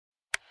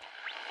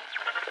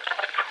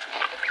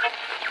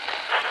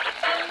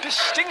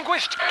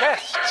distinguished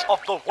guests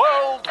of the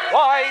World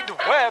Wide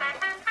Web.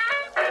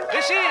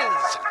 This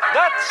is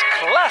That's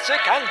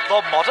Classic and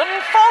the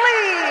Modern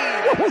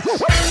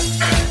Follies!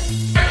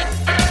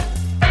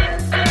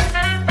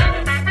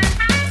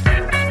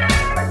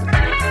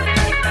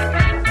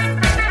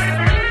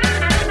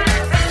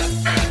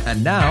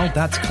 And now,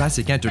 That's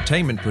Classic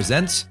Entertainment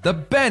presents The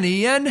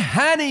Benny and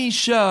Hanny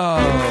Show.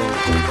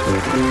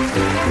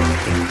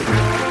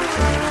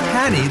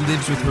 Hanny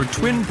lives with her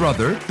twin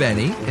brother,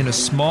 Benny, in a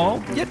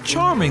small yet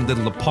charming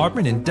little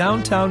apartment in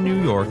downtown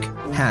New York.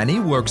 Hanny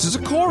works as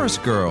a chorus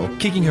girl,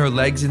 kicking her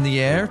legs in the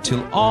air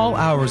till all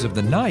hours of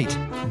the night.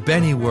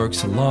 Benny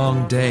works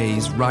long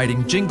days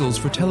writing jingles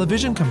for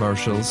television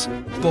commercials.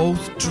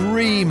 Both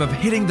dream of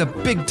hitting the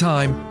big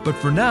time, but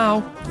for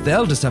now,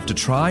 they'll just have to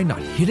try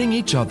not hitting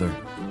each other.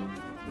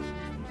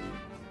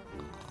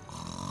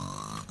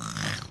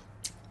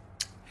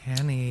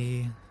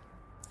 Hanny.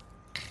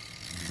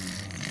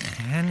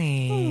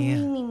 Hanny!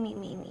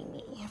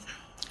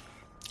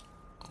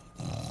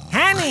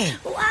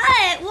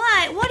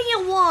 What do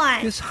you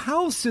want? This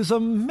house is a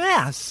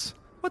mess.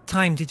 What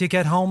time did you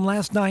get home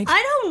last night?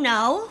 I don't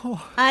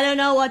know. I don't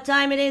know what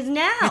time it is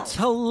now. It's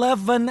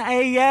 11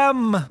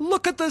 a.m.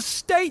 Look at the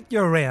state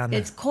you're in.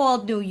 It's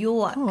called New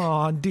York.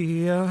 Oh,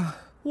 dear.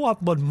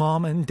 What would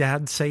Mom and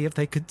Dad say if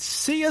they could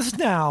see us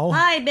now?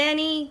 Hi,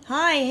 Benny.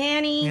 Hi,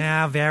 Hanny.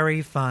 Yeah,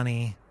 very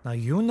funny. Now,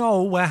 you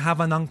know we're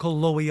having Uncle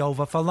Louie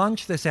over for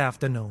lunch this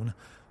afternoon.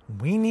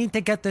 We need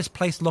to get this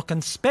place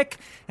looking spick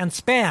and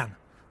span.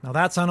 Now,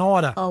 that's an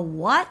order. A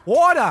what?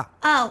 Order!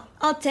 Oh,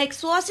 I'll take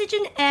sausage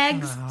and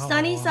eggs,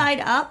 sunny side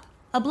up,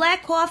 a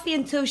black coffee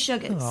and 2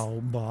 sugars. Oh,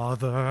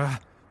 bother.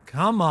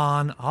 Come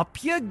on,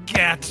 up you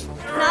get.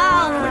 No,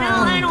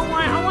 I don't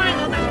want it. I want to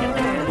go back to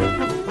bed.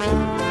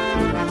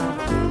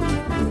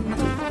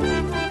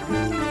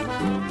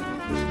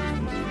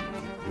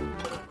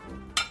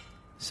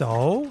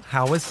 So,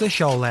 how was the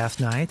show last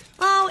night?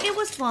 Oh, it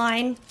was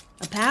fine.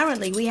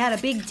 Apparently, we had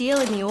a big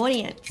deal in the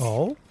audience.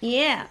 Oh?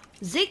 Yeah,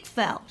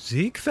 Ziegfeld.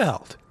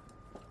 Ziegfeld?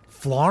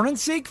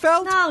 Florence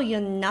Ziegfeld? No, you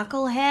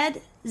knucklehead.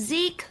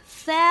 Zeke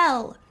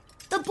fell.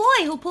 The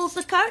boy who pulls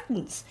the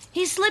curtains.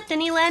 He slipped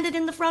and he landed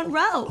in the front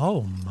row.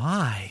 Oh,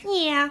 my.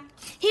 Yeah,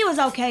 he was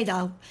okay,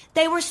 though.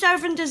 They were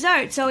serving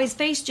dessert, so his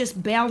face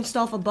just bounced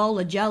off a bowl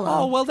of Jell-O.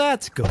 Oh, well,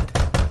 that's good.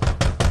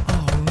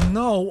 Oh,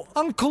 no.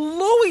 Uncle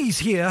Louie's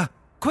here.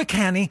 Quick,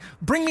 Hanny,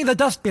 bring me the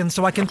dustbin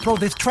so I can throw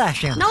this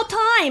trash in. No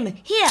time.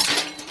 Here,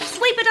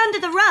 sweep it under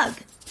the rug.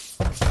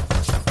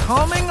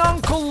 Coming,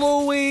 Uncle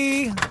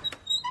Louie.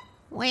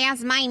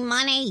 Where's my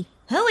money?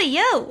 Who are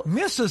you?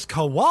 Mrs.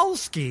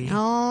 Kowalski.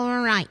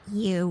 All right,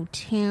 you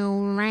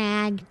two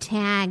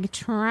ragtag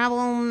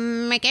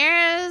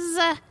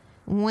troublemakers.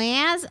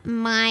 Where's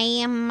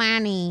my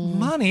money?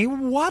 Money?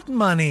 What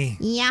money?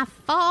 You're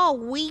 4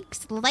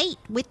 weeks late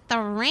with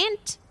the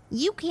rent.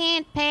 You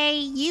can't pay.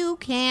 You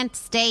can't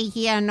stay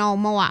here no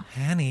more.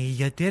 Hanny,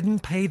 you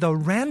didn't pay the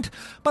rent,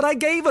 but I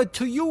gave it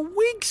to you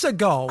weeks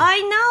ago. I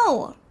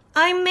know.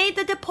 I made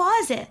the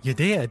deposit. You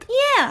did?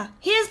 Yeah,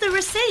 here's the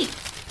receipt.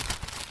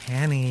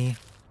 Hanny,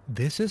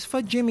 this is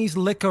for Jimmy's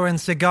liquor and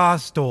cigar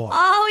store.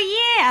 Oh,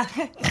 yeah.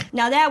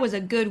 Now, that was a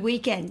good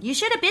weekend. You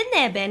should have been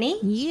there, Benny.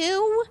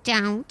 You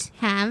don't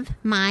have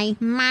my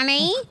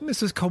money.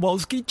 Mrs.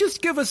 Kowalski,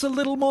 just give us a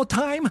little more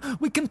time.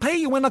 We can pay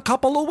you in a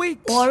couple of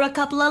weeks. Or a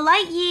couple of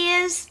light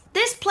years.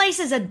 This place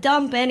is a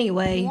dump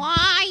anyway.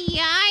 Why,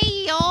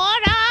 I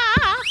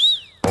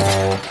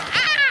order.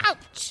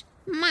 Ouch!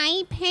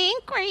 My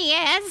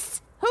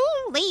pancreas. Who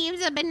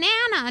leaves a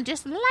banana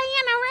just laying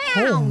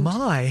around? Oh,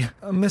 my.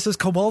 Mrs.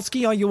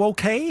 Kowalski, are you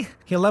okay?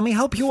 Here, let me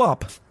help you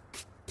up.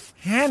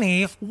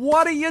 Hanny,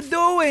 what are you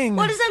doing?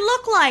 What does it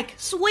look like?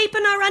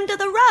 Sweeping her under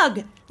the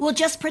rug. We'll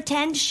just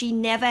pretend she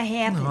never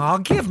happened. Oh,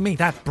 give me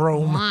that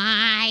broom.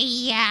 Why,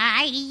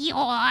 I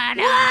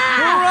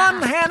order.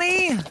 Run,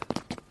 Hanny!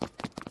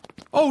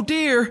 Oh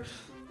dear,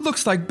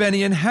 looks like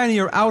Benny and Hanny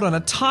are out on a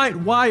tight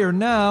wire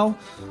now.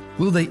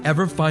 Will they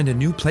ever find a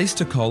new place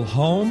to call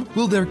home?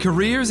 Will their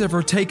careers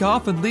ever take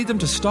off and lead them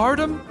to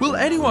stardom? Will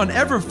anyone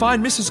ever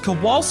find Mrs.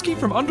 Kowalski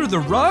from under the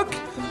rug?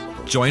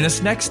 Join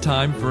us next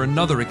time for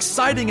another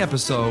exciting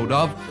episode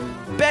of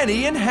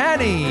Benny and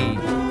Hanny.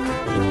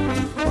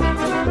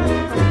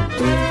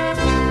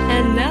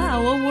 And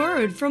now a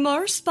word from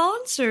our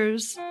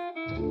sponsors.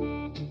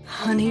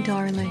 Honey,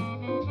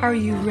 darling, are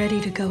you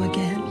ready to go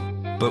again?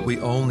 But we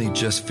only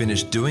just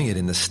finished doing it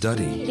in the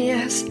study.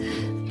 Yes,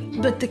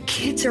 but the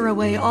kids are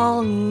away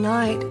all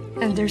night,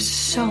 and there's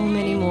so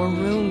many more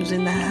rooms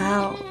in the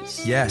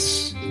house.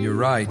 Yes, you're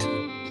right.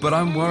 But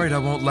I'm worried I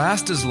won't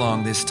last as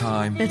long this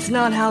time. It's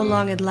not how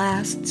long it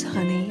lasts,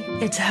 honey.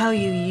 It's how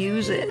you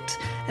use it.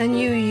 And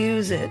you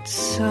use it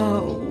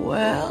so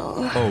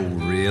well. Oh,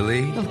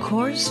 really? Of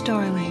course,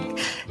 darling.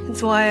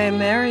 It's why I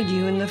married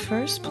you in the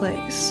first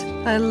place.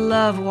 I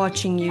love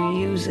watching you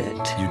use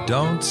it. You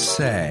don't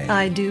say.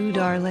 I do,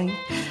 darling.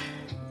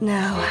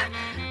 Now,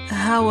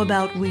 how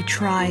about we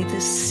try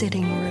the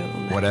sitting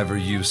room? Whatever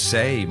you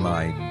say,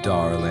 my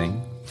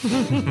darling.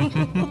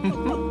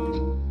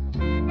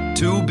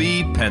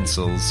 2B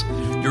Pencils,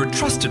 your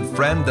trusted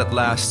friend that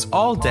lasts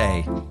all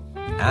day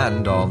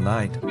and all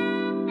night.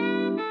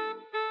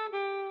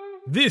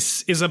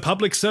 This is a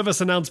public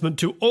service announcement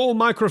to all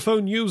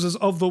microphone users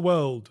of the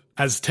world.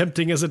 As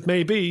tempting as it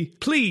may be,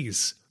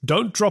 please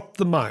don't drop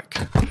the mic.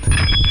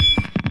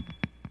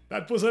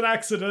 That was an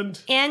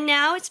accident. And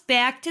now it's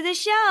back to the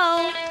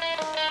show.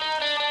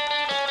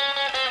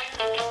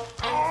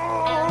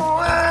 Oh,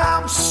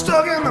 I'm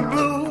stuck in the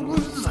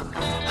blues.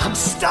 I'm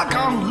stuck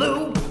on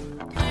loop.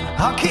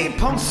 I'll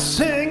keep on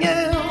singing.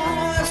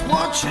 That's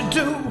what you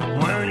do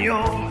when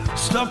you're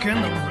stuck in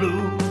the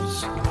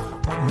blues.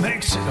 What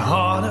makes it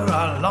harder?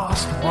 I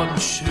lost one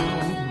shoe.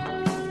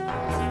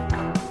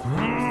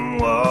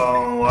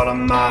 Whoa, what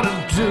am I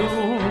to do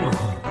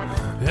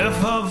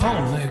if I've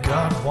only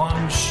got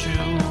one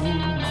shoe?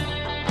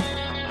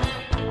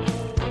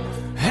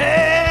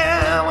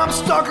 Hey, I'm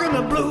stuck in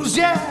the blues,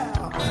 yeah.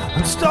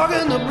 I'm stuck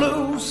in the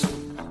blues.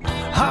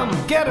 I'm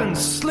getting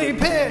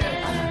sleepy.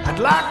 I'd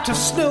like to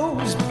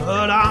snooze,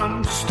 but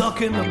I'm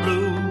stuck in the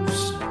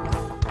blues.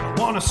 I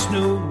wanna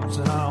snooze,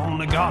 and I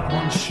only got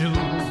one shoe.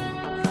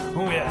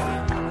 Oh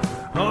yeah.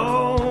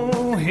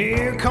 Oh,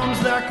 here comes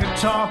that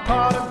guitar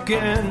part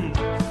again.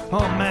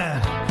 Oh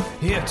man,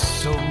 it's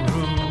so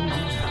rude.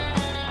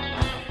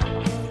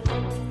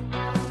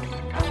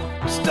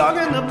 I'm stuck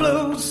in the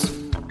blues.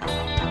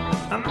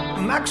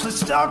 I'm actually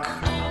stuck.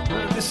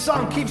 This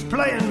song keeps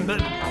playing, but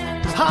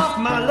it's half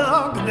my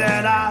luck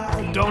that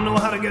I don't know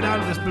how to get out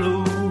of this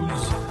blues.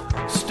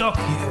 Stuck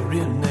here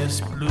in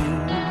this blues.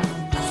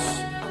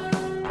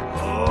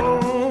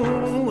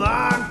 Oh,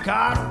 I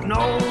got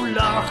no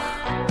luck.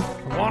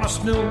 I wanna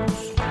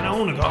snooze, and I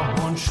only got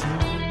one shoe.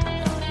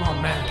 Oh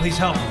man, please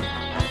help me.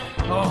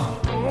 Oh,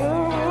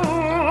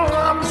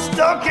 I'm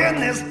stuck in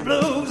this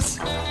blues.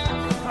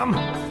 I'm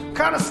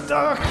kinda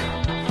stuck.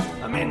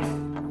 I mean,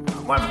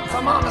 if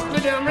I'm honest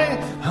with you,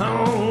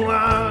 oh,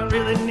 I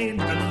really need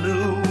the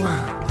loo.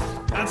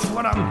 That's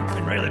what I'm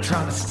really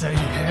trying to say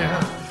here.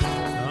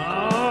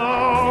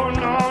 Oh,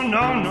 no,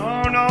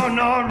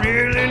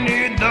 really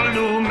need the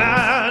loo,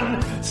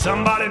 man.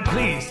 Somebody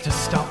please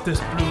just stop this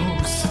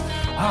blues.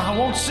 I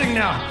won't sing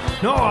now.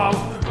 No,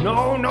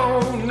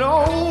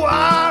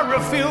 I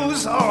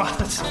refuse. Oh,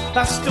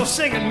 that's still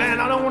singing, man.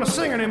 I don't want to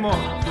sing anymore.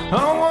 I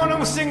don't want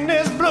to sing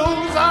this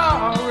blues.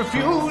 I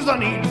refuse. I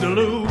need to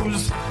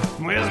lose.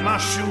 Where's my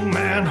shoe,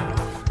 man?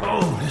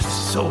 Oh, this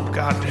is so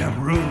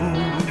goddamn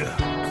rude.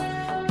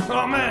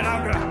 Oh man,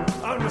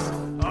 I'm just.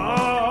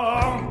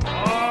 Oh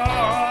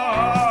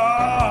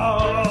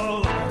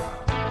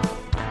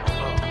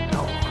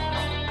no.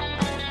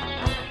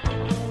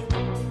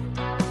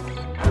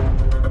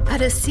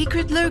 At a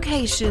secret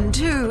location,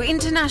 two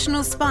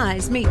international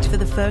spies meet for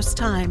the first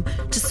time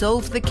to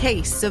solve the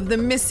case of the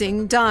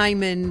missing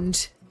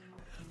diamond.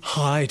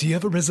 Hi, do you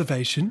have a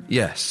reservation?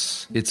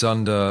 Yes, it's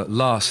under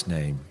last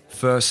name.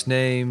 First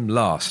name,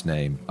 last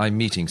name. I'm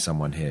meeting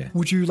someone here.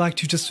 Would you like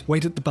to just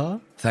wait at the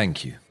bar?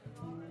 Thank you.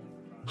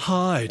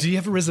 Hi, do you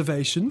have a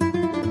reservation?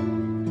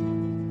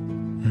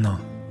 No,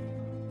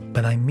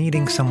 but I'm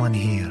meeting someone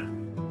here.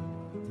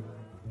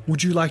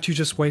 Would you like to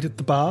just wait at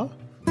the bar?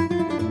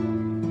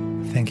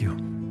 Thank you.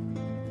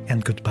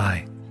 And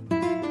goodbye.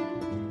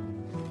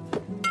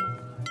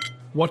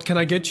 What can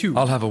I get you?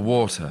 I'll have a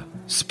water,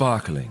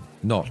 sparkling,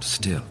 not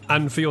still.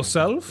 And for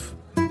yourself?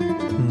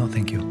 No,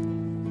 thank you.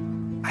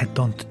 I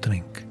don't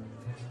drink.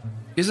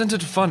 Isn't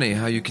it funny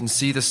how you can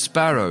see the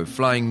sparrow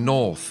flying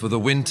north for the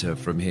winter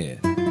from here?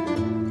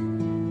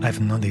 I've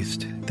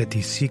noticed that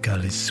the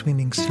seagull is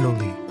swimming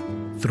slowly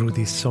through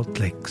these salt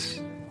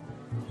lakes.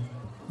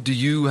 Do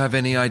you have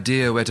any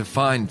idea where to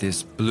find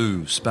this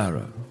blue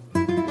sparrow?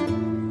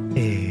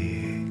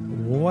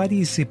 What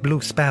is a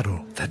blue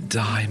sparrow? The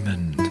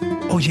diamond.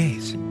 Oh,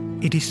 yes.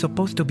 It is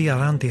supposed to be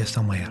around here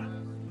somewhere.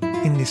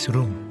 In this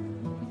room.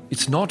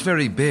 It's not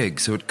very big,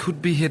 so it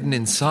could be hidden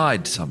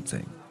inside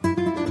something.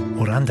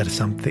 Or under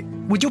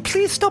something. Would you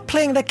please stop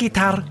playing the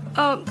guitar?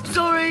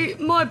 Sorry,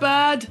 my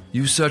bad.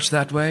 You search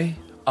that way,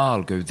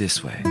 I'll go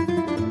this way.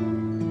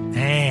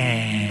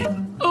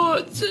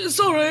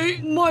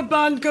 Sorry, my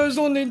band goes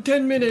on in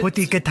 10 minutes. Put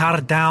the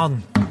guitar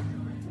down.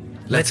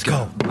 Let's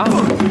go.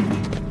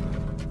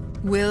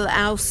 Will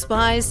our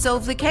spies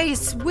solve the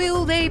case?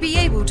 Will they be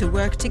able to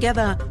work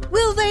together?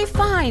 Will they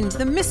find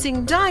the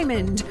missing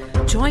diamond?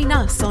 Join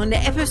us on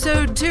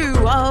episode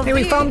 2 of... Hey,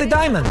 we found the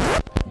diamond.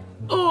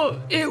 Oh,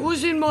 it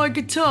was in my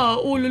guitar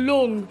all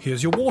along.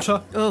 Here's your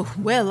water. Oh,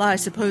 well, I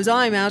suppose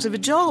I'm out of a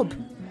job.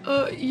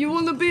 You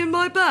want to be in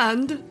my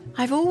band?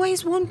 I've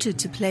always wanted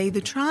to play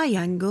the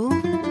triangle.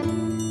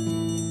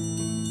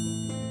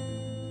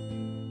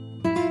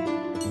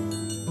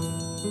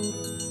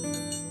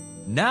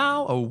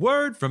 Now, a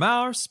word from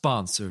our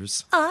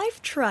sponsors.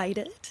 I've tried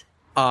it.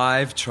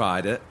 I've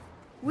tried it.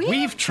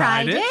 We've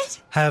tried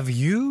it. Have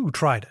you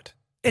tried it?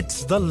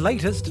 It's the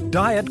latest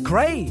diet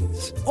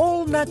craze.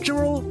 All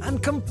natural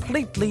and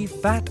completely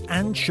fat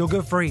and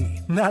sugar-free.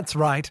 That's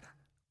right.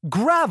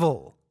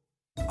 Gravel.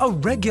 A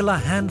regular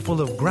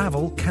handful of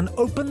gravel can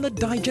open the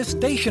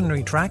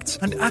digestationary tracts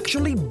and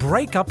actually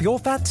break up your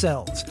fat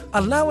cells,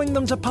 allowing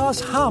them to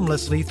pass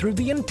harmlessly through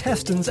the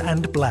intestines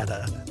and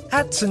bladder.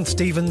 At St.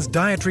 Stephen's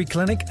Dietary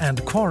Clinic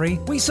and Quarry,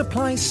 we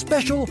supply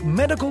special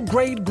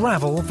medical-grade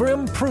gravel for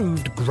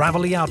improved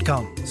gravelly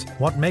outcomes.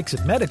 What makes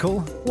it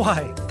medical?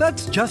 Why,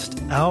 that's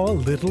just our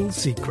little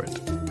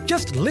secret.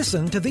 Just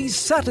listen to these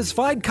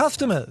satisfied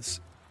customers.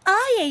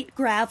 I ate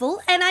gravel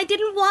and I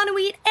didn't want to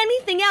eat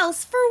anything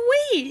else for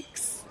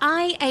weeks.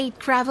 I ate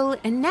gravel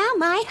and now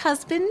my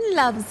husband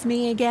loves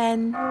me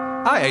again.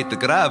 I ate the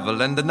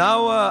gravel and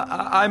now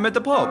I'm at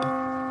the pub.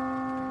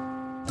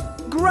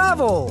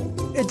 Gravel!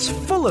 It's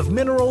full of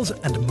minerals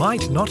and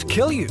might not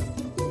kill you.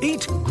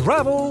 Eat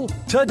gravel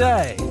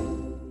today.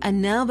 And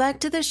now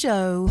back to the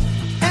show.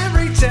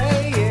 Every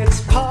day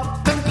it's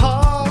Pop and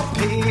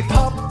Poppy,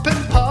 Pop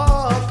and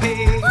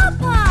Poppy.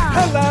 Papa!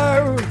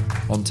 Hello!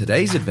 On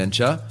today's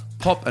adventure,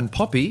 Pop and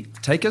Poppy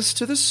take us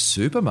to the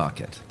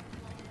supermarket.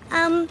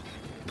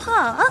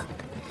 Pop,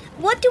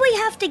 what do we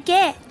have to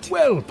get?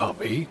 Well,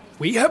 Poppy,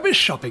 we have a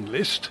shopping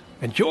list,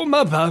 and your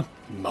mother,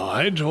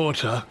 my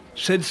daughter,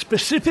 said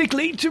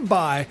specifically to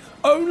buy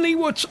only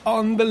what's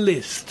on the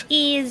list.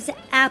 Is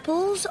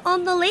apples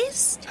on the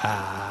list?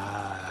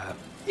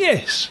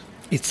 Yes,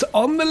 it's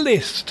on the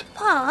list.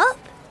 Pop,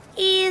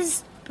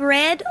 is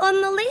bread on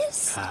the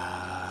list?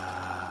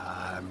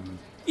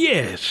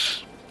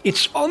 Yes,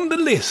 it's on the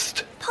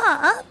list.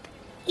 Pop,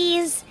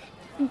 is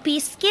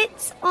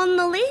biscuits on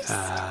the list?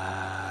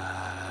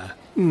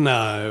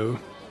 No,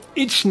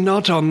 it's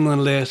not on the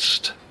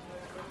list.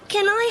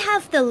 Can I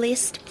have the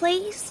list,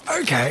 please?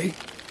 Okay,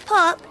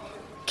 Pop,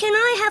 can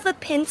I have a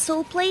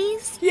pencil,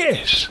 please?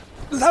 yes,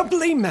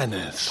 lovely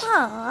manners.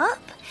 Pop,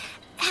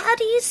 how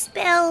do you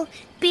spell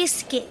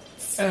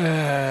biscuits?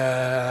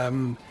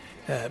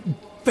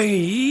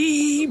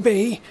 B,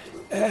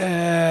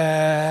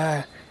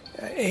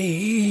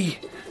 E,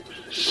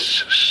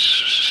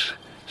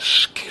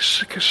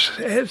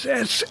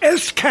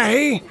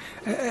 S-K,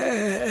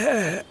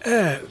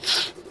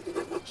 S.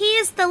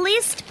 Here's the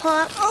list,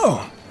 Pop.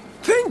 Oh,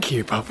 thank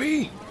you,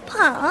 Poppy.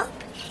 Pop,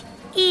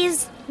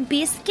 is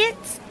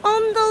biscuits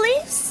on the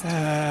list?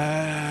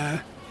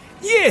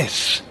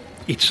 Yes,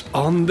 it's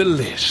on the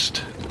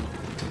list.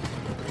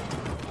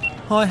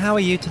 Hi, how are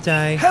you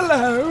today?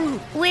 Hello.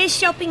 We're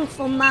shopping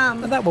for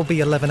Mum. That will be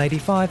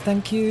 $11.85,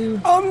 thank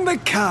you. On the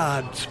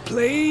cards,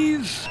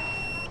 please.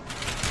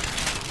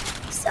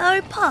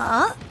 So,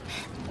 Pop,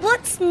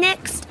 what's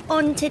next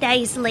on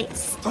today's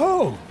list?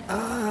 Oh,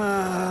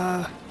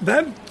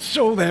 that's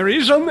all there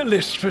is on the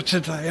list for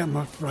today, I'm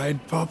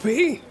afraid,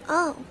 Poppy.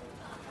 Oh.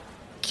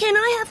 Can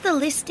I have the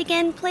list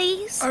again,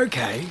 please?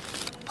 Okay.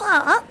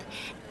 Pop,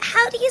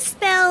 how do you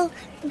spell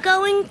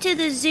going to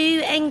the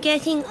zoo and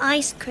getting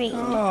ice cream?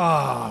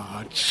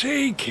 Ah,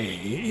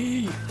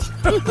 cheeky.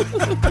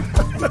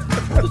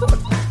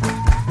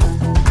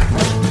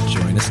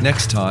 Join us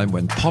next time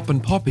when Pop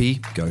and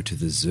Poppy go to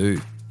the zoo.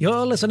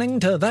 You're listening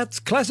to That's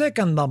Classic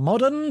and the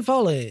Modern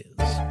Follies.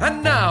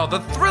 And now, the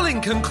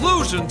thrilling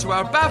conclusion to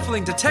our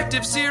baffling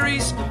detective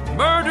series,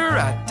 Murder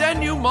at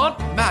Denouement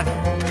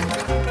Manor.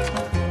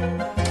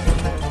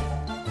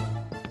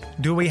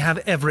 Do we have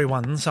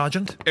everyone,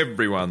 Sergeant?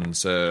 Everyone,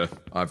 sir.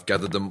 I've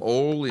gathered them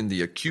all in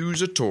the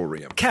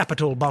accusatorium.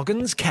 Capital,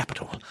 Boggins,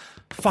 capital.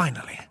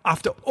 Finally,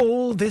 after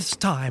all this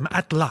time,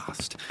 at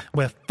last,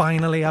 we're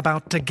finally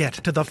about to get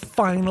to the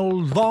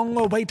final,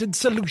 long-awaited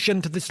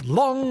solution to this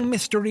long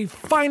mystery,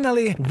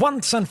 finally,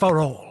 once and for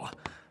all.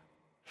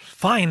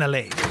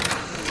 Finally.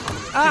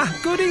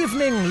 Good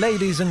evening,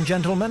 ladies and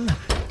gentlemen.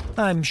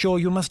 I'm sure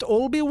you must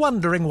all be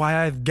wondering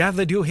why I've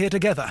gathered you here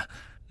together.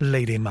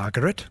 Lady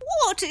Margaret.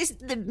 What is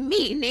the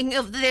meaning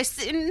of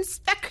this,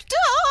 Inspector?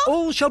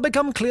 All shall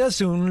become clear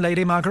soon,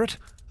 Lady Margaret.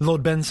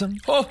 Lord Benson.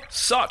 Oh,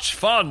 such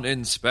fun,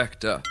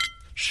 Inspector.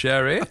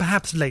 Sherry?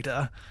 Perhaps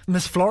later.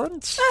 Miss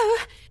Florence?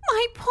 Oh,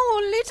 my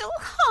poor little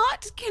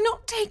heart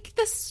cannot take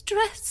the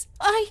stress.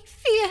 I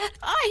fear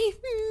I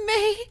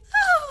may.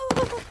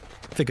 Oh.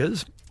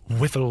 Figures.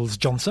 Whiffles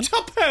Johnson.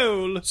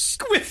 Tuphole,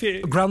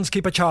 Squiffy.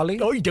 Groundskeeper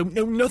Charlie. I don't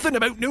know nothing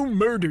about no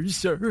murders,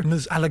 sir.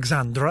 Miss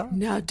Alexandra.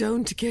 Now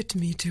don't get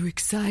me too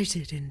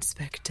excited,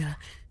 Inspector.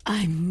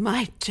 I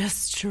might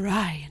just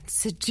try and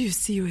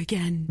seduce you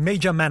again.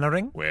 Major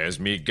Mannering. Where's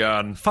me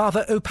gun?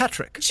 Father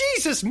O'Patrick.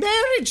 Jesus,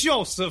 Mary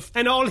Joseph,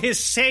 and all his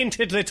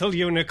sainted little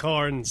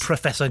unicorns.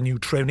 Professor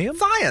Neutronium.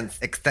 Science,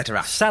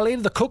 etc. Sally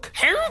the cook.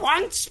 Who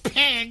wants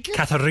pig?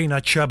 Katharina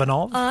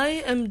Cherbanov.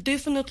 I am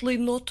definitely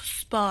not a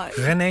spy.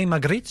 René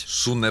Magritte.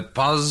 Ce n'est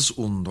pas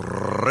un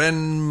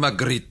Ren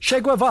Magritte.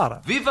 Che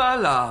Guevara. Viva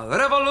la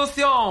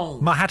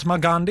Revolution! Mahatma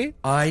Gandhi.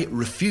 I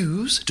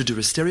refuse to do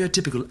a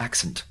stereotypical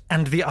accent.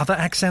 And the other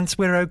accents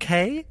we're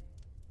okay?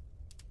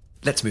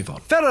 Let's move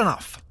on. Fair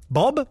enough.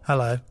 Bob.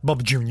 Hello.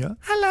 Bob Jr.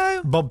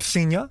 Hello. Bob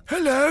Sr.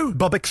 Hello.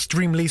 Bob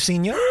Extremely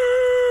Senior.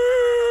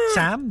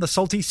 Sam, the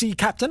salty sea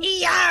captain.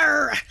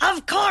 Yar!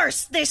 Of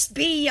course this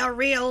be a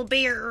real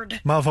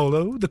beard.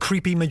 Marvolo, the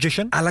creepy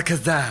magician.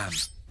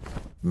 Alakazam.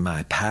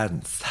 My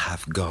pants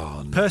have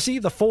gone. Percy,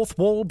 the fourth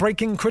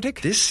wall-breaking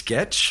critic? This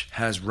sketch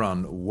has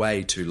run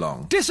way too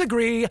long.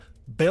 Disagree.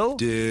 Bill?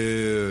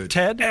 Dude.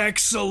 Ted?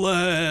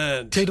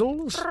 Excellent.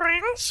 Tiddles?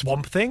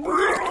 Swamp Thing?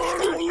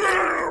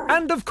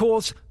 And, of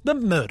course, the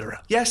murderer.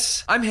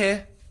 Yes, I'm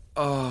here.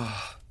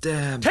 Oh,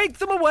 damn. Take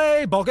them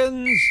away,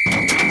 Boggins.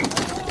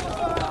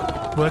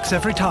 Works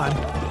every time.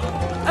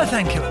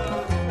 Thank you.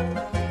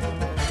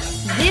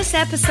 This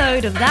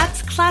episode of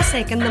That's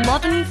Classic and the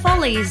Modern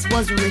Follies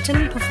was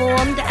written,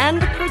 performed,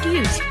 and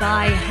produced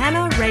by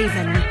Hannah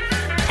Raven.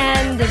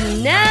 And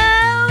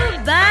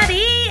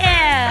nobody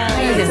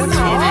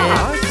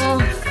else.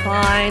 Oh,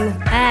 fine.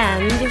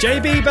 And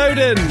JB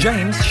Bowden.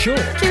 James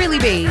Short. Shirley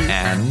B.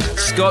 And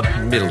Scott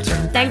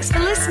Middleton. Thanks for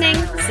listening.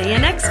 See you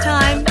next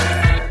time.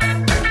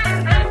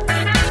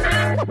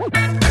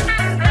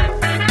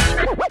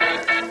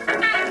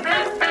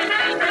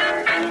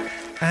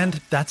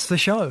 And that's the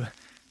show.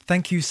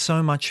 Thank you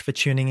so much for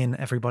tuning in,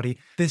 everybody.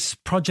 This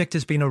project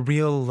has been a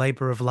real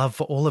labour of love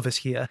for all of us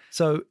here.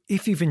 So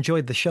if you've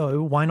enjoyed the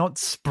show, why not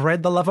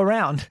spread the love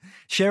around?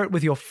 Share it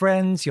with your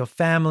friends, your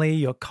family,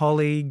 your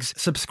colleagues.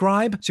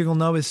 Subscribe so you'll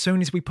know as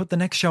soon as we put the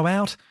next show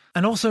out.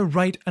 And also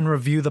rate and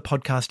review the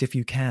podcast if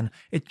you can.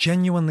 It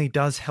genuinely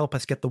does help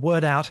us get the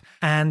word out,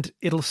 and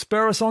it'll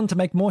spur us on to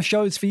make more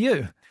shows for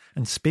you.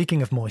 And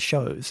speaking of more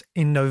shows,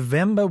 in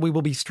November we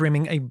will be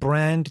streaming a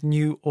brand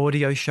new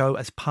audio show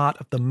as part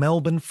of the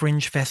Melbourne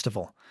Fringe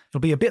Festival. It'll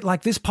be a bit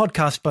like this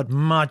podcast, but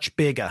much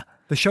bigger.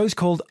 The show's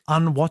called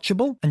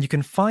Unwatchable, and you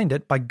can find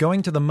it by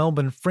going to the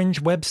Melbourne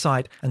Fringe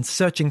website and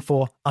searching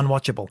for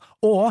Unwatchable.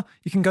 Or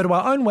you can go to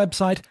our own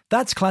website,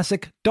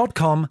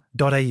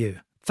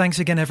 that'sclassic.com.au. Thanks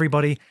again,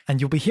 everybody, and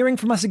you'll be hearing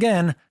from us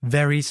again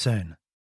very soon.